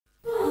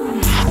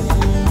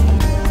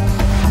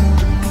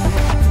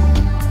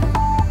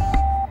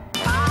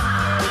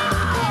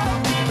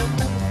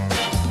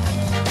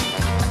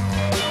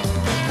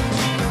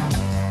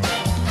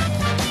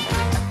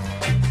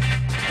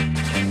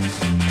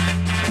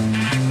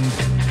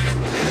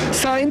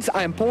signs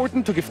are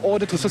important to give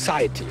order to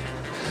society.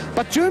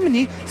 But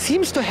Germany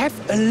seems to have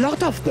a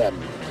lot of them.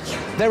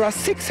 There are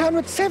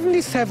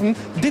 677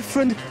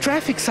 different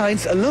traffic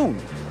signs alone.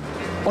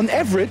 On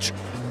average,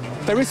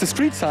 there is a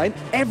street sign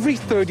every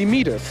 30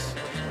 meters.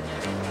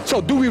 So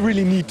do we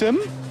really need them?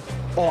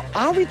 Or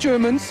are we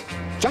Germans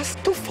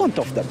just too fond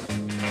of them?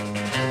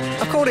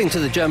 According to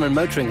the German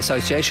Motoring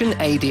Association,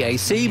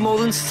 ADAC, more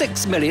than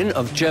 6 million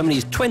of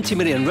Germany's 20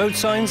 million road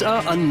signs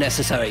are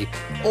unnecessary.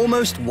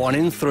 Almost 1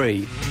 in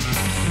 3.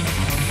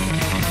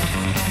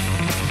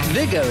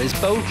 Wigge is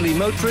boldly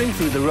motoring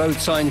through the road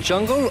sign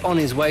jungle on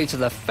his way to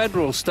the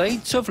federal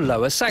state of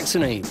Lower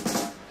Saxony.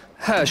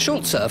 Herr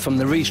Schulze from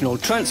the Regional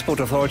Transport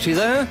Authority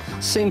there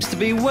seems to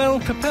be well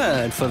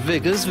prepared for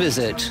Wigge's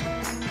visit.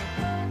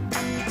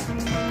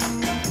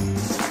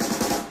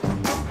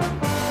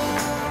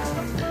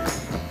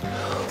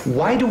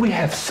 Why do we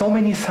have so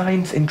many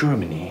signs in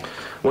Germany?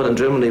 Well, in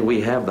Germany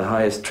we have the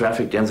highest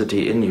traffic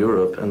density in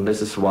Europe, and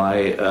this is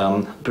why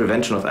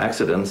prevention of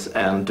accidents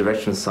and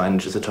direction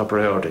signage is a top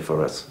priority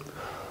for us.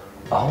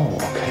 Oh,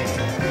 okay.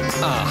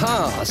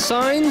 Aha!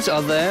 Signs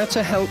are there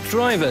to help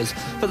drivers,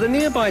 but the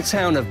nearby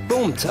town of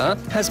Boomte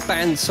has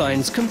banned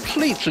signs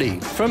completely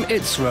from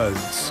its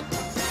roads.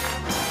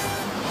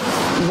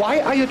 Why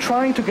are you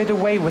trying to get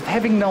away with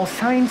having no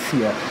signs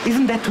here?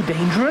 Isn't that too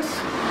dangerous?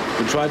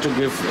 We try to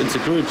give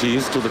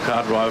insecurities to the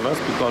car drivers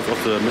because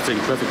of the missing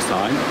traffic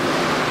sign,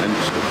 and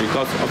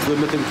because of the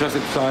missing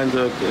traffic sign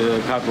the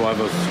car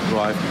drivers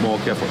drive more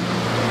careful.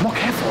 More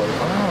careful?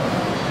 Oh.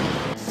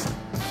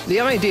 The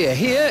idea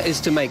here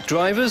is to make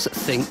drivers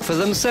think for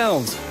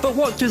themselves. But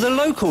what do the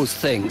locals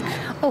think?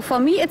 Oh, for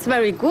me it's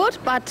very good,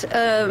 but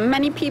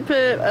many people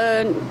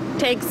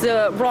take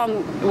the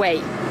wrong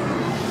way.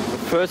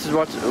 First it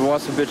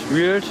was a bit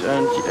weird,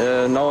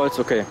 and now it's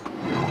okay.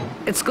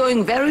 It's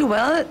going very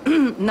well.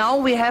 Now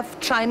we have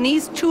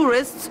Chinese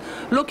tourists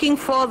looking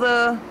for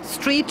the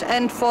street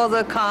and for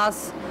the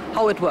cars,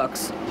 how it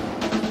works.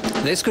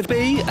 This could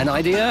be an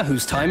idea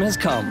whose time has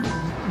come.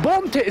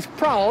 Boomte is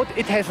proud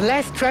it has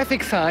less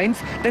traffic signs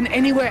than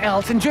anywhere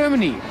else in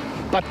Germany.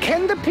 But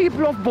can the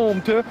people of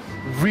Boomte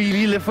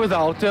really live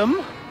without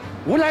them?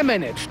 Will I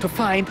manage to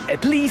find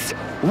at least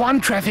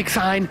one traffic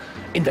sign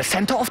in the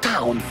center of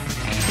town?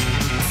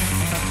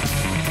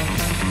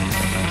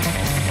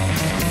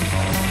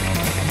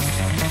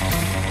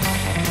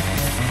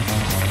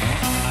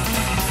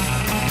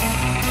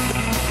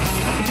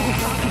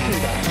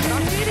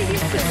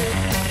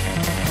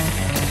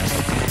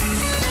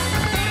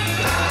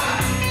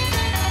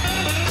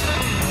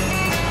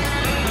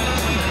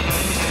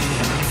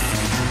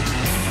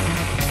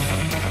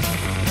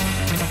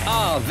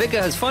 Wigge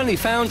has finally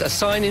found a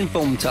sign in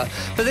Boomte,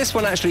 but this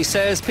one actually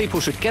says people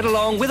should get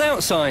along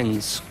without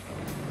signs.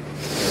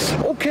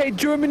 Okay,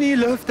 Germany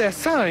loves their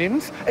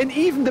signs, and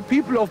even the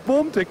people of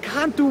Boomte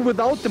can't do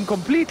without them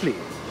completely.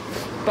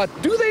 But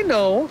do they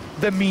know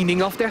the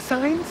meaning of their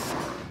signs?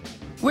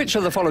 Which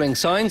of the following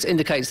signs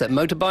indicates that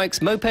motorbikes,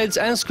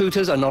 mopeds and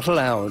scooters are not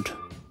allowed?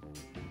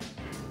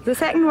 The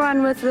second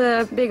one with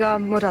the bigger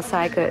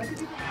motorcycle.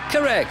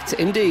 Correct,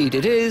 indeed,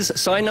 it is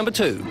sign number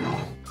 2.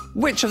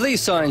 Which of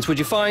these signs would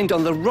you find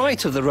on the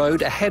right of the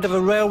road ahead of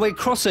a railway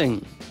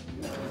crossing?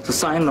 The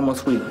sign number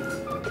 3.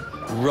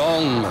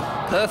 Wrong.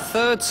 The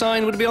third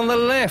sign would be on the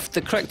left.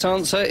 The correct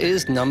answer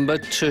is number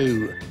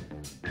 2.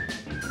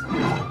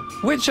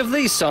 Which of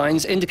these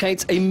signs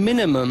indicates a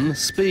minimum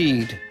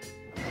speed?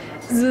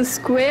 The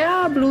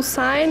square blue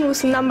sign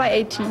with number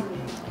 80.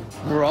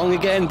 Wrong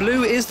again.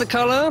 Blue is the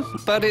colour,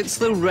 but it's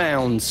the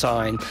round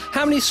sign.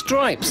 How many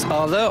stripes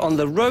are there on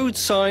the road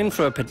sign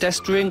for a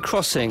pedestrian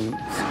crossing?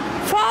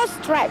 4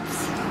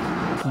 stripes.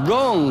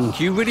 Wrong.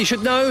 You really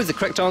should know. The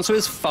correct answer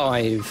is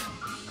 5.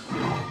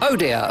 Oh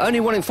dear, only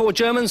 1 in 4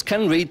 Germans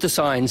can read the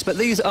signs, but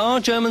these are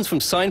Germans from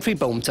sign-free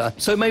Boomte,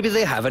 so maybe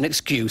they have an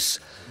excuse.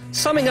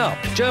 Summing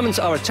up, Germans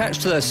are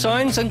attached to their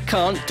signs and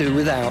can't do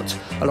without.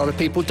 A lot of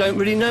people don't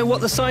really know what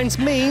the signs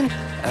mean,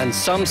 and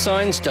some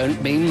signs don't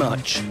mean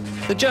much.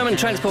 The German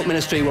Transport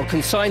Ministry will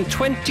consign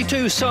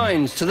 22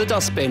 signs to the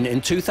dustbin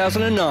in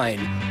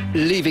 2009,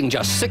 leaving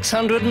just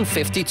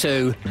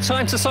 652.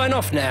 Time to sign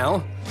off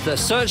now. The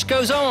search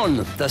goes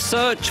on, the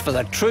search for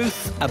the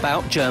truth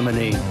about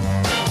Germany.